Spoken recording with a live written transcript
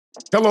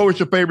Hello, it's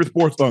your favorite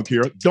sports thunk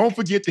here. Don't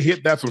forget to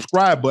hit that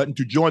subscribe button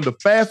to join the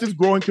fastest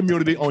growing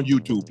community on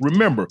YouTube.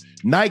 Remember,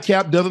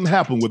 Nightcap doesn't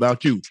happen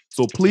without you.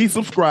 So please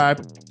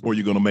subscribe or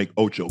you're going to make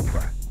Ocho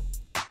cry.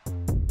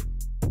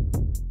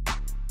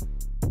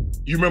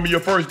 You remember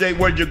your first date?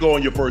 Where did you go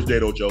on your first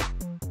date, Ocho?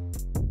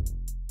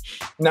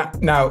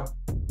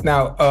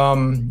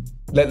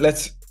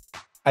 Let's.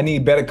 I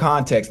need better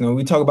context. Now, when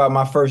we talk about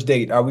my first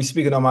date, are we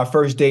speaking on my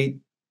first date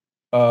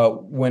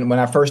when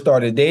I first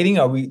started dating?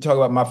 Or are we talking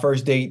about my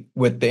first date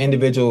with the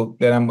individual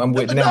that I'm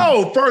with now?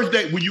 No, first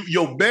date. When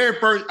your very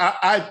first,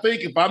 I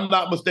think, if I'm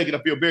not mistaken,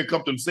 I feel very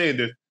comfortable saying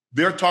this.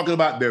 They're talking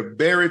about their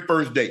very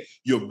first date.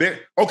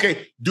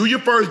 Okay, do your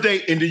first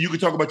date, and then you can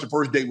talk about your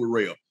first date with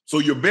Rail. So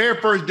your very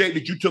first date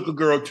that you took a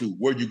girl to,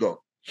 where'd you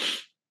go?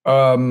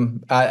 I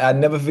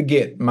never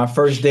forget my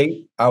first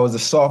date. I was a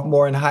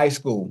sophomore in high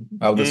school.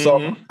 I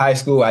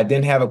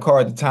didn't have a car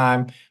at the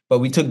time, but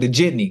we took the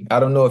jitney. I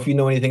don't know if you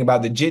know anything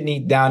about the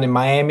jitney down in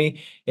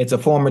Miami. It's a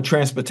form of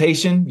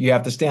transportation. You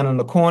have to stand on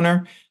the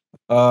corner.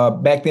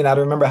 Back then, I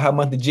don't remember how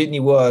much the jitney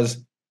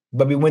was,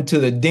 but we went to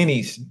the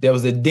Denny's. There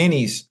was a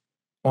Denny's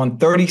on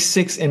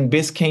 36th and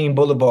Biscayne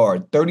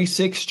Boulevard,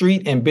 36th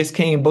Street and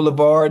Biscayne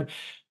Boulevard,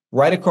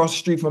 right across the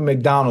street from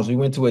McDonald's. We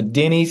went to a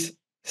Denny's.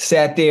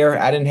 Sat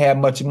there. I didn't have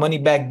much money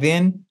back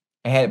then.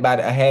 I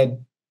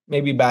had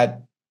maybe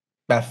about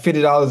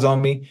 $50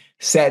 on me.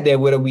 Sat there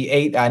with her. We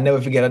ate. I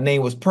never forget. Her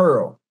name was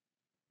Pearl.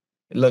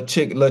 Little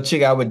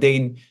chick I was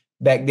dating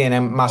back then.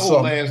 And my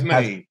last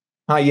name.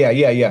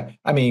 Yeah.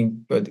 I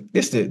mean, but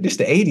this the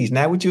 80s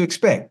now. What you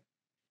expect?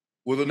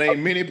 Was her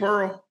name Minnie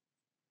Pearl?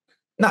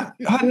 Nah,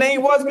 her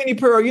name was Minnie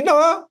Pearl. You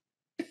know her?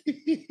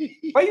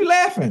 Why you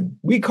laughing?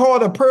 We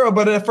called her Pearl,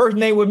 but her first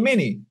name was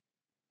Minnie.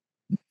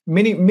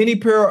 Minnie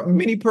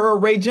Pearl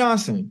Ray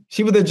Johnson.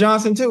 She was a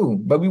Johnson too,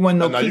 but we wasn't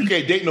no. You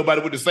can't date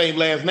nobody with the same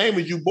last name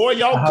as you, boy.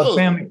 Y'all cousins.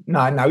 Family.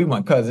 Nah, we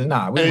weren't cousins.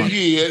 Nah, we weren't.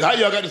 Yeah, how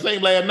y'all got the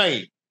same last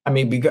name? I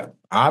mean, because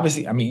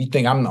obviously, you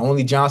think I'm the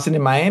only Johnson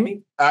in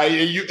Miami?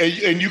 And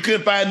you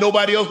couldn't find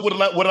nobody else with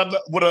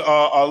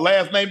a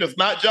last name that's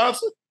not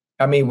Johnson?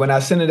 I mean, when I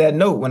sent her that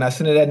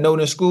note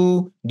in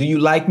school, do you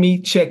like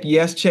me? Check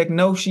yes, check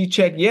no. She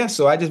checked yes,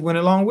 so I just went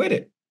along with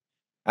it.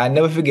 I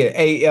never forget.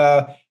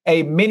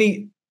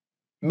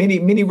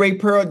 Minnie Ray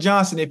Pearl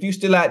Johnson, if you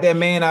still out there,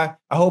 man, I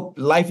hope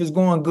life is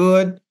going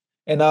good.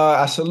 And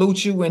I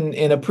salute you and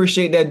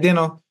appreciate that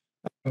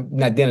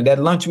that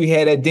lunch we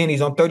had at Denny's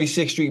on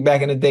 36th Street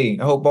back in the day.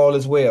 I hope all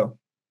is well.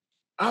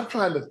 I'm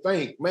trying to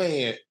think,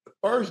 man,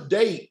 first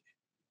date,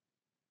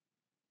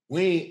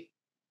 we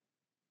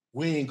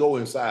ain't go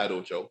inside,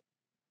 Ocho.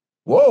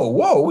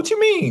 Whoa, what you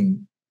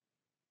mean?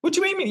 What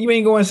you mean you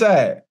ain't go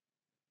inside?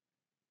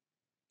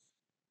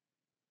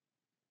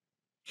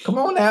 Come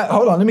on now.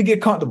 Hold on. Let me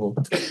get comfortable.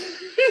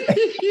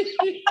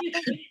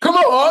 Come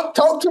on.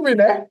 Talk to me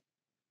now.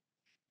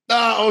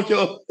 Nah,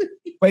 Ocho.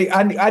 Wait,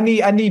 I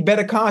need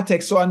better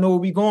context so I know where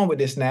we're going with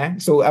this now.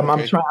 So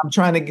I'm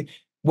trying to get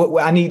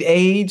what I need: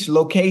 age,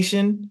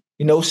 location,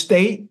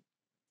 state.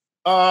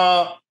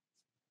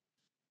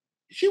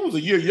 She was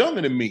a year younger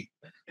than me.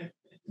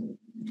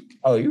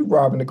 Oh, you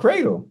robbing the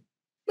cradle.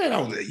 Man, I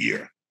was a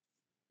year.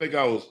 I think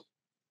I was.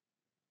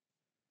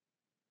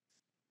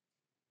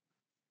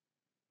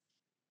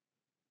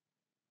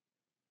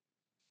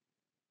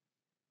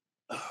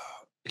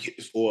 Get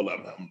this oil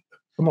out.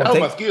 Come on,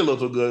 my skin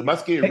looks so good. My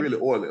skin really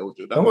oily.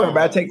 Ocho. Don't worry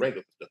about it.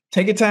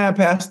 Take your time,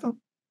 Pastor.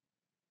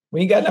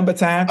 We ain't got number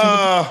time.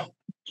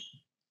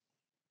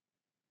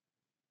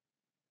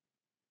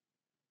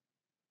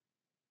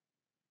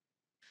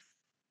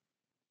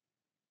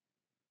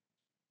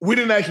 We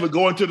didn't actually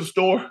go into the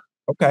store.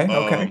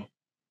 Okay.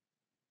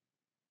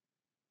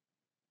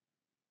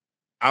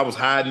 I was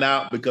hiding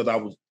out because I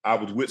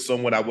was with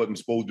someone I wasn't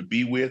supposed to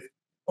be with.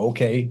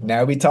 Okay,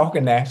 now we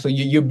talking now. So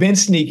you've been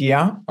sneaky,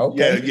 huh?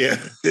 Okay. Yeah.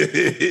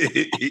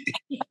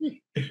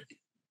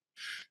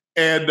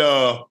 And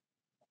I'll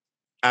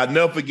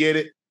never forget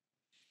it.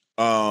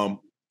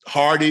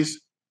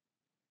 Hardee's.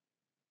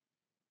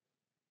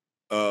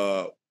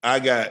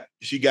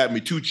 She got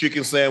me 2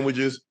 chicken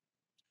sandwiches.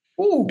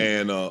 Ooh.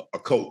 And a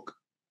Coke.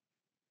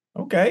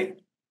 Okay.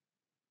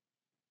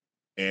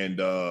 And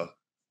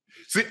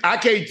see, I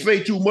can't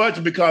say too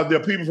much because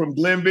there are people from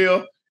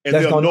Glenville. And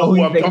they'll know who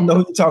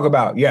you talk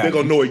about. Yeah. They're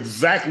going to know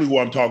exactly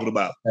what I'm talking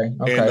about.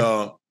 Okay.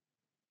 And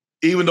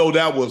even though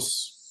that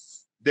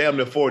was damn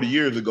near 40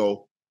 years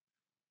ago,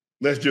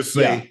 let's just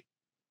say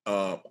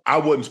I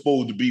wasn't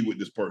supposed to be with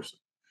this person.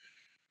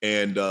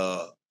 And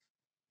but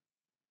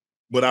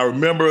I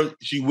remember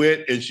she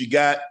went and she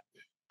got,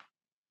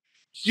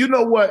 you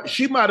know what?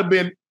 She might have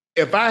been,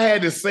 if I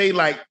had to say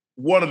like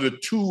one of the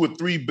 2 or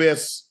 3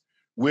 best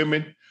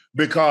women,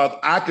 because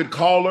I could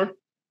call her.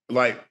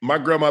 Like my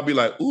grandma be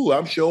like, "Ooh,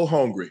 I'm so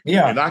hungry."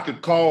 Yeah. And I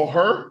could call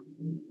her.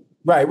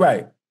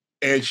 Right.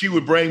 And she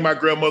would bring my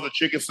grandmother a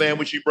chicken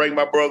sandwich. She'd bring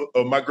my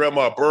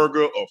grandma a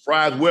burger or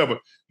fries, whatever.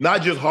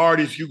 Not just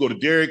Hardee's. You go to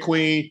Dairy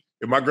Queen.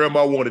 If my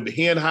grandma wanted the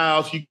hen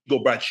house, she could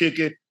go buy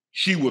chicken.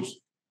 She was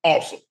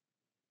awesome.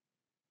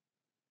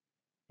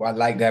 Well, I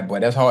like that,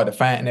 boy. That's hard to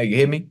find. Now you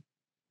hear me?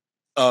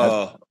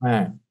 But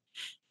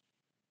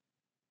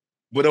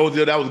that was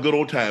a good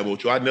old time,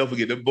 Ocho. I never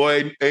forget. The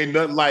boy ain't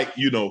nothing like,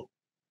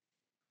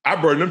 I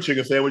burned them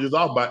chicken sandwiches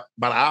off by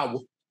an hour.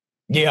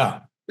 Yeah.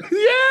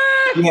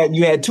 Yeah.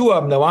 You had two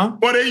of them though, huh?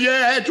 But I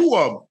had two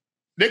of them.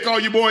 They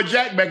called your boy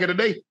Jack back in the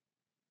day.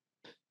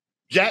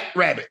 Jack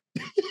Rabbit.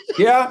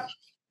 Yeah.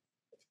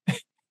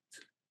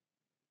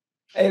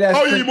 Hey,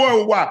 that's your boy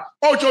was wild.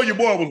 Ocho, your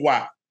boy was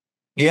wild.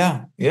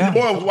 Yeah. Your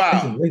boy was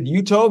wild.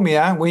 You told me,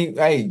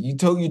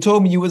 you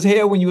told me you was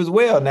here when you was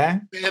well,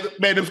 now.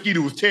 Man, them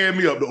skeeters was tearing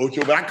me up, the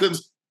Ocho, but I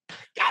couldn't.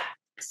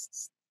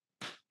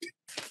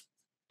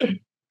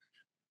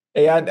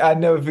 Hey, I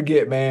never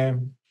forget,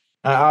 man.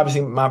 Obviously,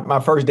 my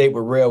first date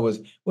with Rail was,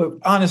 well,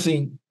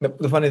 honestly,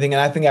 the funny thing,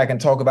 and I think I can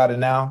talk about it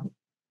now,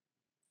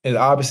 is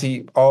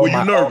obviously all. Were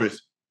you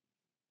nervous?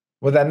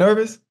 Was I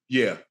nervous?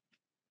 Yeah.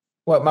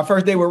 What, my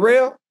first date with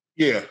Rail?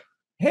 Yeah.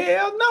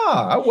 Hell no,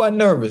 I wasn't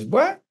nervous.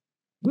 What?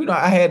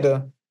 I had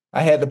to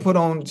put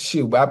on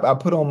shoe. I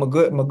put on my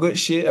good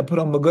shit. I put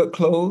on my good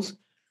clothes.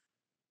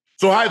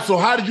 So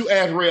how did you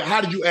ask Rail?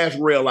 How did you ask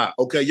Rail out?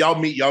 Okay, y'all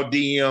meet, y'all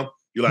DM.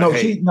 You're like,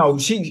 Let's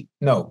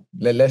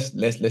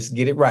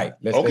get it right.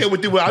 I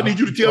need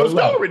you to tell the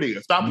story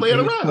then. Stop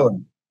playing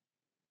around.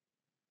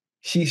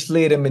 She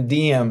slid in my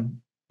DM.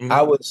 Mm-hmm.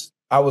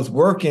 I was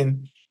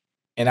working,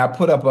 and I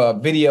put up a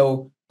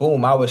video.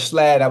 Boom! I was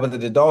slad. I was at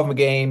the Dolphin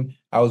game.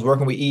 I was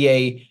working with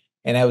EA,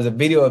 and there was a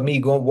video of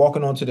me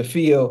walking onto the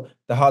field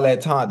to holler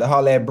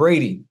at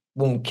Brady.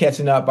 Boom!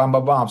 Catching up.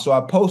 Bam. So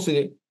I posted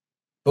it.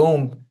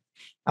 Boom!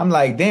 I'm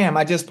like, damn!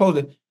 I just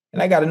posted,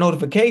 and I got a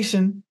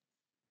notification.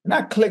 And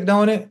I clicked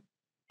on it,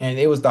 and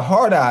it was the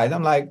hard eyes.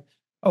 I'm like,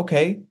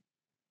 okay,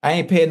 I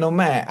ain't paying no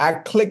mind. I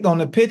clicked on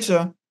the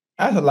picture.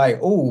 I was like,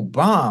 oh,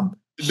 bomb.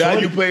 Now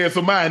you paying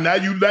some mind. Now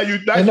you got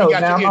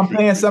I'm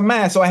paying some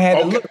mind. So I had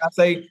to look. I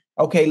say,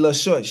 okay,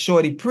 little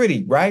shorty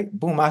pretty, right?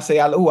 Boom. I say,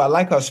 I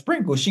like her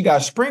sprinkles. She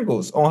got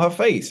sprinkles on her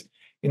face.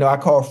 I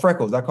call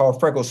freckles. I call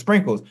freckles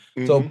sprinkles.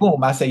 Mm-hmm. So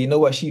boom, I say, you know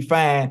what? She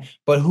fine,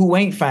 but who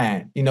ain't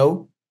fine?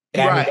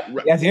 Right.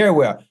 That's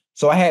everywhere.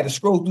 So I had to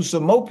scroll through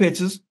some more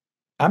pictures.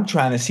 I'm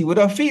trying to see what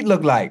her feet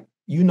look like.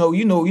 You know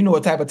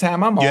what type of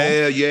time I'm on.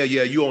 Yeah.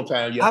 You on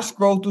time, yeah. I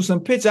scrolled through some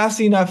pictures. I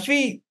seen her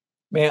feet.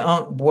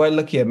 Man, boy,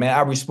 look here, man.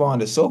 I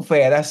responded so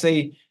fast. I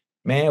say,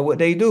 man, what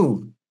they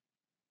do?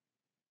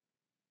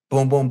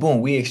 Boom, boom,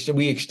 boom. We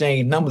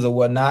exchanged numbers or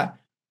whatnot.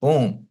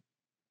 Boom.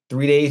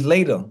 3 days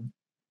later,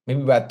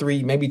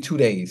 maybe 2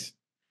 days.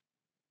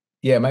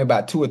 Yeah, maybe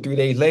about 2 or 3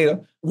 days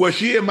later. Was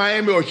she in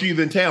Miami or she's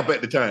in Tampa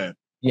at the time?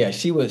 Yeah,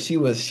 she was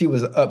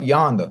up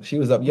yonder. She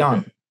was up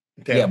yonder.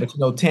 Okay. Tampa. Yeah,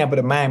 but Tampa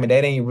to Miami,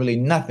 that ain't really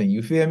nothing.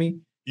 You feel me?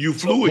 You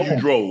flew or you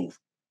drove?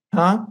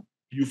 Huh?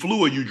 You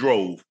flew or you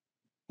drove?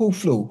 Who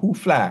flew? Who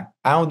fly?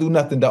 I don't do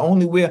nothing. The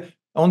only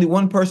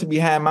one person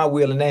behind my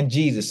wheel, and that's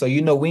Jesus. So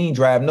we ain't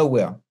drive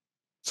nowhere.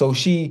 So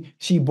she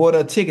bought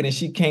her ticket and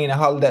she came and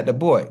hollered at the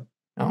boy.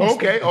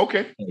 Okay.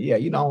 Yeah, I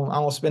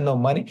don't spend no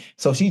money.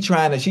 So she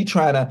trying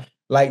to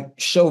like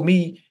show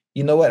me,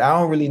 you know what? I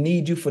don't really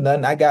need you for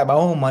nothing. I got my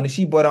own money.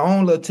 She bought her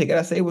own little ticket.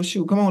 I say, well,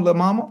 shoot, come on, little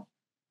mama.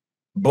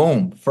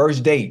 Boom,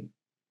 first date.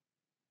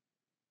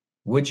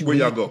 Where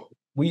y'all go?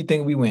 Where you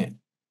think we went?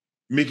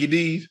 Mickey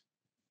D's?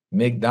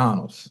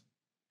 McDonald's.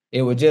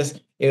 It would just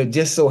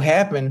so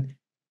happen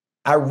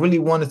I really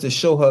wanted to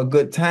show her a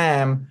good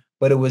time,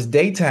 but it was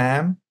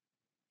daytime.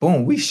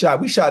 Boom, we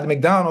shot the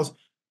McDonald's.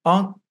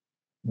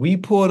 We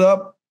pulled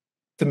up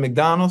to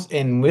McDonald's,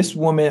 and this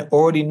woman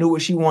already knew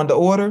what she wanted to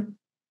order.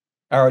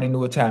 I already knew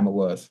what time it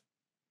was.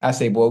 I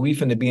say, boy, we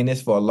finna be in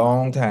this for a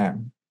long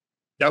time.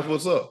 That's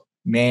what's up.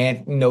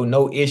 Man,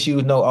 no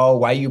issues,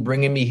 why you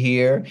bringing me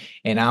here?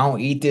 And I don't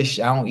eat this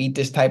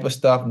type of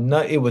stuff.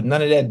 It was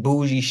none of that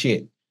bougie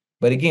shit.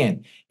 But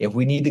again, if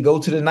we need to go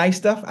to the nice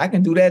stuff, I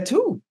can do that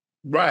too.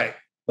 Right.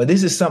 But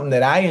this is something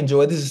that I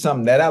enjoy. This is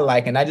something that I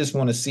like. And I just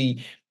want to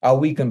see, are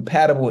we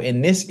compatible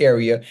in this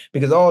area?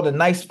 Because all the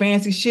nice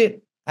fancy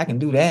shit, I can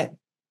do that.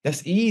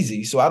 That's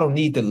easy. So I don't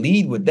need to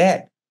lead with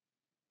that.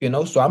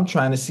 So I'm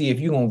trying to see if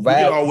you're going to vibe.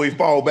 We can always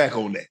fall back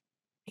on that.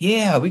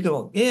 Yeah, we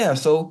go. Yeah.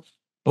 So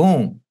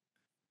boom.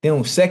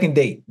 Then second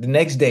date, the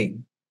next day,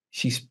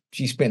 she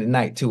spent the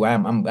night too.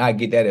 I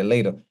get that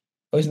later.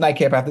 Oh, it's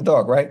Nightcap After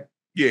Dark, right?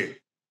 Yeah.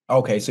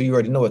 Okay, so you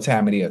already know what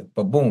time it is.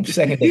 But boom,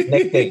 second date,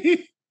 next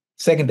day.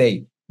 Second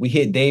date, we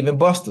hit Dave and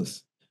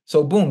Buster's.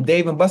 So boom,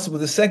 Dave and Buster's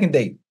was the second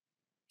date.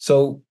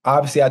 So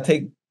obviously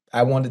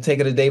I wanted to take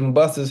her to Dave and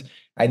Buster's.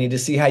 I need to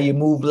see how you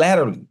move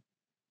laterally.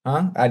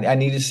 I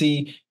need to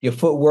see your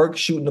footwork,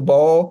 shooting the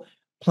ball,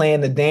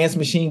 playing the dance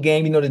machine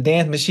game. The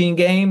dance machine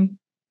game?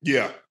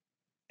 Yeah.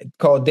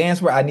 Called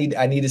dance where I need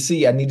to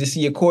see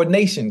your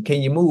coordination.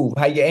 Can you move?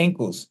 How your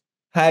ankles?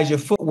 How's your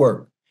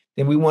footwork?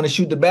 Then we want to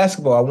shoot the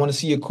basketball. I want to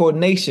see your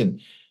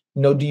coordination.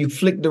 Do you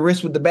flick the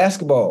wrist with the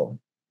basketball?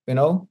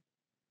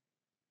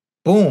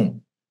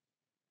 Boom.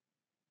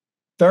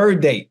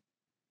 Third date,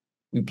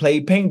 we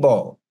played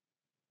paintball.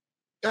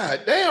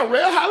 God damn,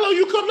 Rel, how long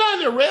you come down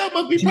there? Rel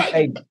must be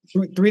Hey,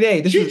 3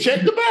 days. She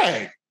checked the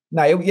bag.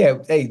 Nah,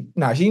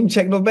 she didn't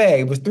check no bag.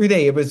 It was 3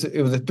 day. It was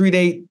a 3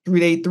 day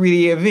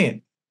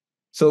event.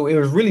 So it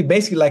was really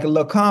basically like a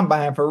little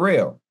combine for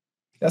real.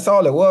 That's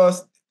all it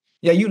was.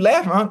 Yeah, you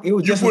laugh, Unc. It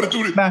was You put it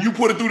through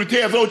the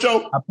test,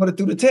 Ocho? I put it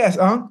through the test,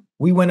 Unc.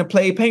 We went and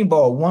played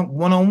paintball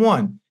one on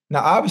one.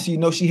 Now, obviously,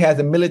 she has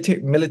a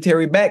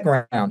military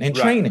background and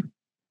training.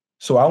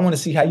 So I want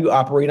to see how you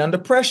operate under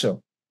pressure,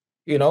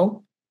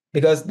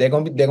 because we're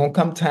gonna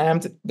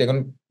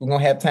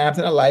have times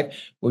in our life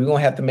where we're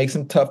gonna have to make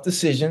some tough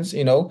decisions,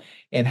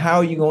 and how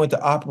are you going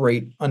to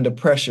operate under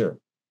pressure,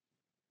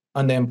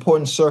 under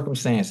important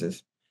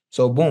circumstances?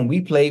 So boom, we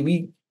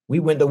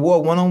went to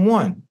war one on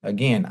one.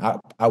 Again,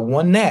 I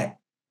won that.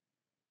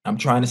 I'm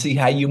trying to see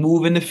how you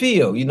move in the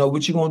field.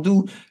 What you're gonna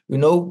do,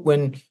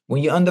 when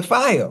you're under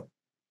fire.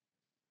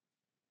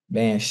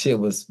 Man, it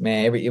was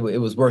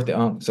worth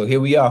it. So here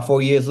we are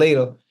 4 years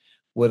later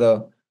with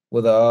a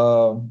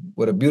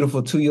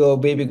beautiful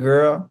 2-year-old baby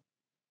girl,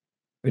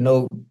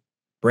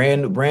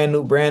 brand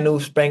new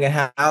spanking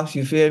house,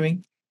 you feel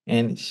me?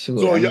 And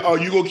so are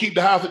you gonna keep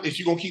the house? Is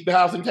she gonna keep the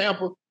house in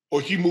Tampa,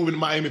 or she moving to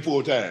Miami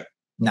full time?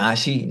 Nah,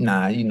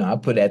 I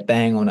put that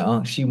thing on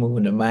the she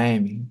moving to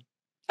Miami.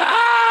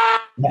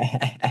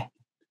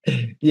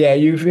 Yeah,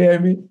 you feel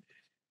me?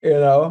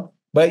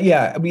 But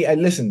yeah,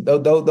 listen,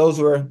 those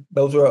were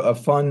a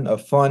fun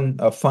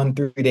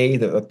 3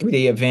 days, a 3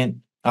 day event.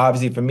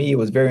 Obviously, for me, it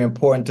was very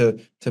important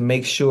to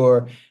make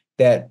sure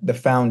that the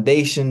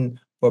foundation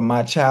for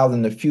my child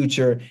in the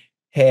future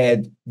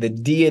had the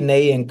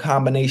DNA and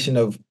combination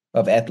of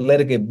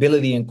athletic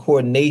ability and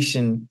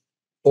coordination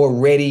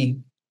already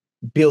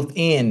built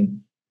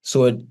in.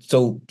 So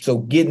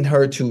getting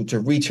her to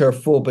reach her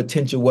full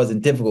potential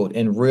wasn't difficult,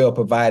 and Real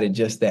provided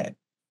just that.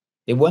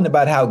 It wasn't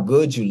about how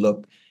good you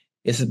look.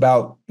 It's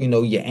about,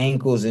 your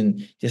ankles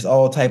and just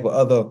all type of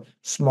other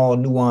small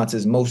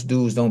nuances most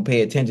dudes don't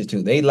pay attention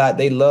to. They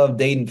love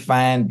dating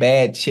fine,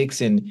 bad chicks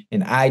and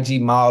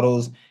IG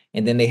models,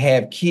 and then they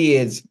have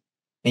kids,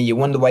 and you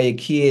wonder why your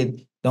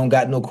kid don't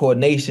got no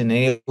coordination,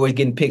 and they're always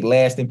getting picked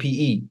last in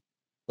PE.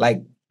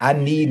 Like, I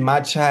need my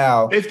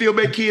child. They still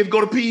make kids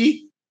go to PE?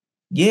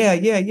 Yeah.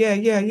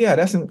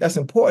 That's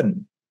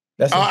important.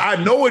 I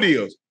know it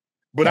is.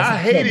 But I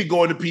hated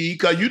going to PE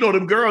because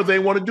them girls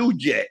ain't want to do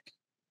jack.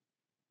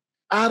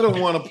 I don't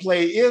want to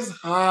play. It's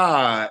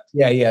hard.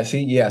 Yeah.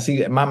 See,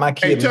 my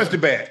kid. Hey, touch the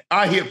bat.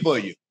 I hit for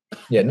you.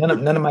 Yeah, none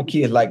of my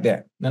kids like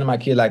that.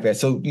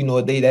 So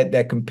they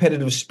that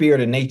competitive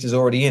spirit of nature's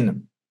already in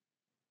them.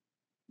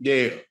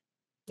 Yeah.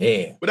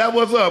 Yeah. But that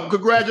was up.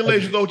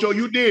 Congratulations, Ocho.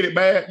 You did it,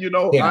 man.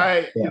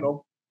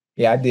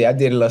 Yeah, I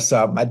did a little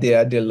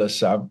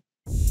something.